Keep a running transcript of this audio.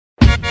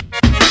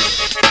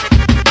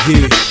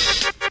Yeah.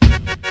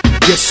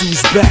 Guess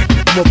who's back?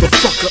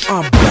 Motherfucker,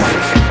 I'm back.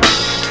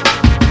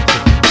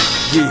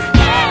 Yeah.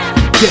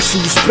 Guess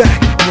who's back?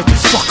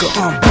 Motherfucker,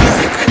 I'm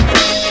back.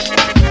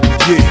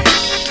 Yeah.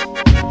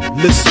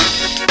 Listen.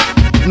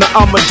 Now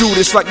I'ma do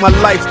this like my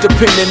life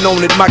depending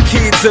on it. My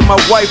kids and my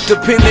wife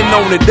depending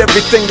on it.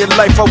 Everything in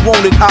life I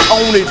wanted, I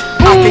own it.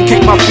 I can kick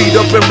my feet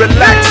up and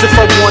relax if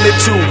I wanted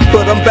to,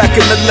 but I'm back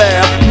in the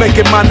lab,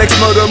 making my next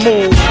murder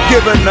move.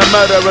 Giving the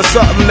murderer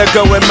something to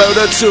go and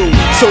murder too,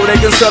 so they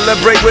can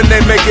celebrate when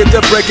they make it to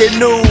breaking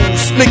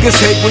news.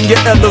 Niggas hate when you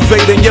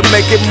elevate and you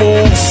making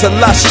moves. A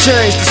lot's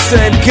changed, the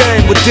same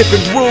game with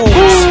different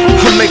rules.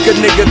 I make a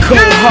nigga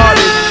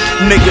cold-hearted.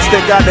 Niggas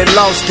that got it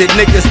lost it,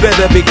 niggas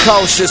better be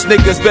cautious,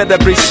 niggas better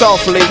breathe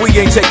softly, we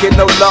ain't taking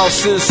no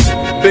losses.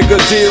 Bigger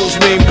deals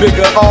mean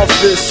bigger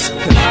office.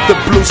 The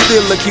blue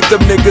stiller keep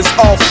them niggas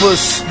off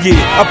us. Yeah,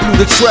 I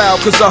blew the trial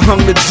cause I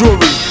hung the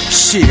jury.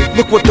 Shit,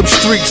 look what them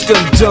streets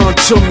done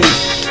to me.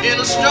 In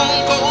a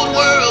stone cold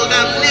world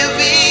I'm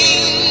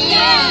living.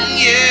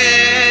 Yeah.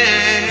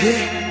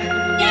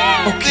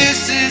 Okay.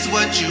 This is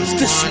what you want.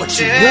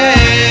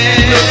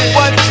 Look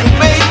what you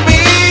made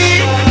me.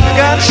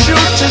 Gotta shoot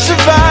to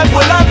survive,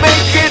 will I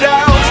make it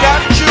out?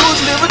 Gotta choose,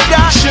 live or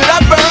die, should I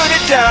burn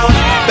it down?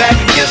 Back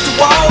against the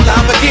wall,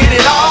 I'ma get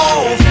it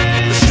off.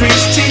 The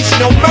streets teach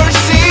no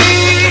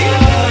mercy.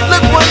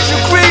 Look what you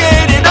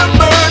created, a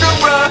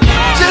murderer.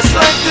 Just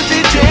like the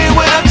DJ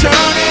when I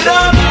turn it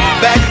up.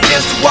 Back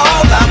against the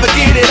wall, I'ma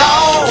get it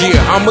off.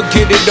 Yeah, I'ma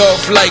get it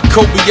off like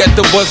Kobe at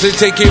the buzzer.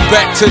 Take it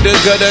back to the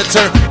gutter,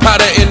 turn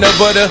powder in the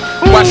butter.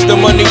 Watch the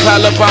money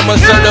pile up, I'm a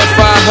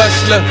certified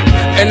hustler.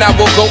 And I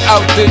will go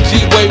out the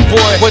G-Way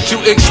boy. What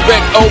you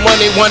expect? Oh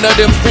money, one of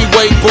them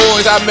freeway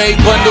boys. I made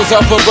bundles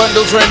off of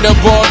bundles, ran the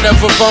ball,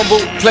 never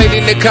fumble. Played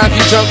in the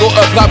concrete jungle,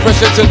 apply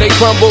pressure till they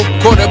crumble.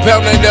 Quarter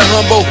pound in the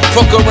humble,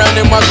 fuck around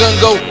in my gun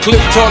go.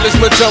 Clip tall as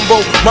Matumbo,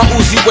 my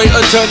Uzi weigh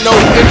a ton no.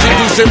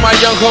 Introducing my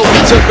young hoe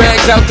to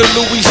bags out the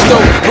Louis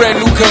store.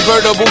 Brand new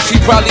convertible, she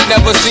probably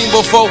never seen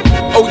before.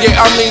 Oh yeah,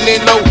 I'm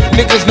leaning low,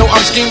 niggas know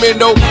I'm scheming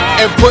though.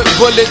 And put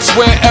bullets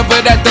wherever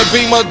that the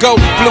beamer go.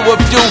 Blew a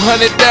few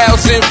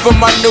 100,000 for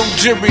my new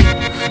jury.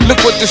 Look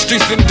what the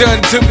streets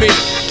done to me.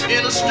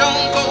 In a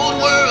stone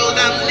cold world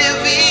I'm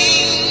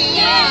living.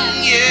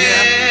 Yeah.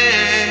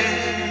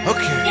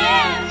 Okay.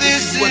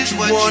 This is what you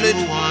wanted.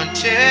 Look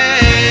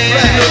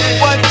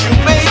what you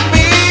made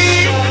me.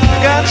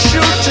 Gotta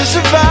shoot to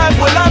survive,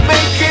 will I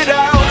make it?